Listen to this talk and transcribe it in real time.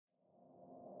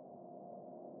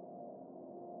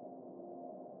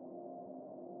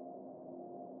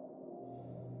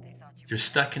you're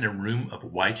stuck in a room of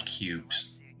white cubes.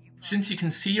 Since you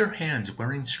can see your hands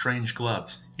wearing strange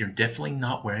gloves, you're definitely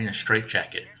not wearing a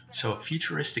straitjacket, so a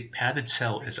futuristic padded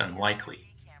cell is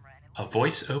unlikely. A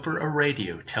voice over a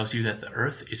radio tells you that the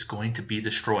Earth is going to be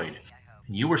destroyed,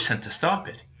 and you were sent to stop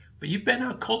it, but you've been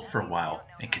out cold for a while,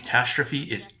 and catastrophe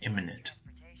is imminent.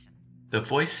 The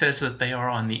voice says that they are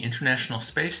on the International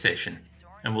Space Station,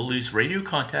 and will lose radio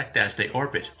contact as they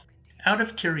orbit. Out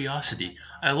of curiosity,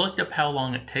 I looked up how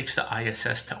long it takes the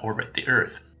ISS to orbit the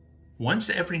Earth. Once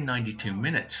every 92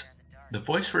 minutes. The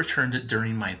voice returned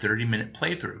during my 30-minute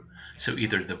playthrough, so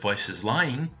either the voice is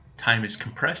lying, time is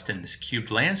compressed in this cubed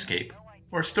landscape,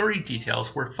 or story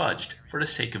details were fudged for the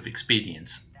sake of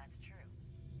expedience. That's true.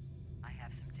 I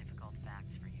have some difficult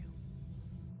facts for you.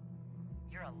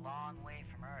 You're a long way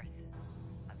from Earth.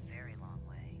 A very long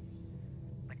way.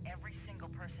 But every single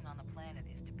person on the planet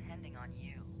is depending on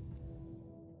you.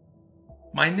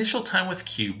 My initial time with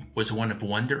Q.U.B.E was one of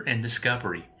wonder and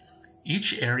discovery.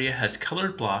 Each area has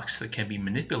colored blocks that can be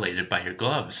manipulated by your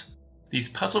gloves. These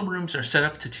puzzle rooms are set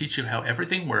up to teach you how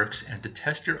everything works and to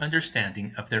test your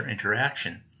understanding of their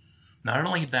interaction. Not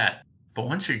only that, but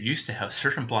once you're used to how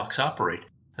certain blocks operate,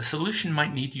 a solution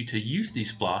might need you to use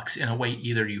these blocks in a way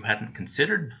either you hadn't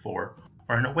considered before,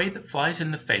 or in a way that flies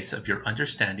in the face of your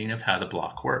understanding of how the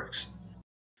block works.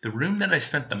 The room that I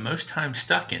spent the most time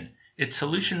stuck in, its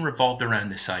solution revolved around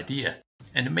this idea,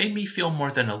 and it made me feel more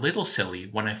than a little silly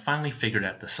when I finally figured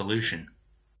out the solution.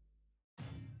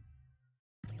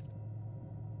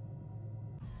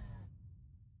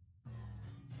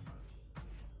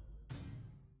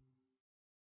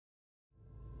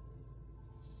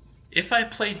 If I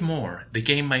played more, the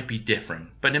game might be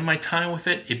different, but in my time with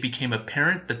it, it became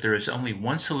apparent that there is only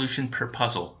one solution per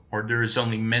puzzle, or there is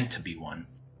only meant to be one.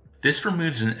 This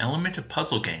removes an element of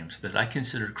puzzle games that I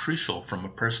consider crucial from a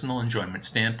personal enjoyment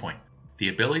standpoint, the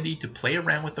ability to play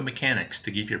around with the mechanics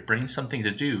to give your brain something to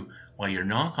do while your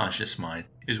non-conscious mind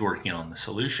is working on the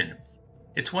solution.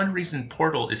 It's one reason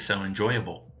Portal is so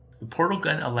enjoyable. The portal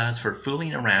gun allows for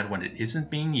fooling around when it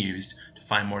isn't being used to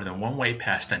find more than one way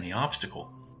past any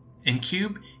obstacle. In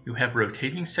Q.U.B.E, you have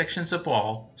rotating sections of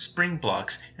wall, spring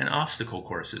blocks, and obstacle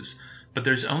courses, but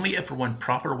there's only ever one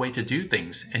proper way to do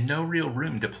things and no real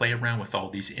room to play around with all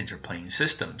these interplaying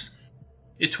systems.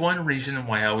 It's one reason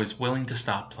why I was willing to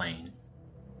stop playing.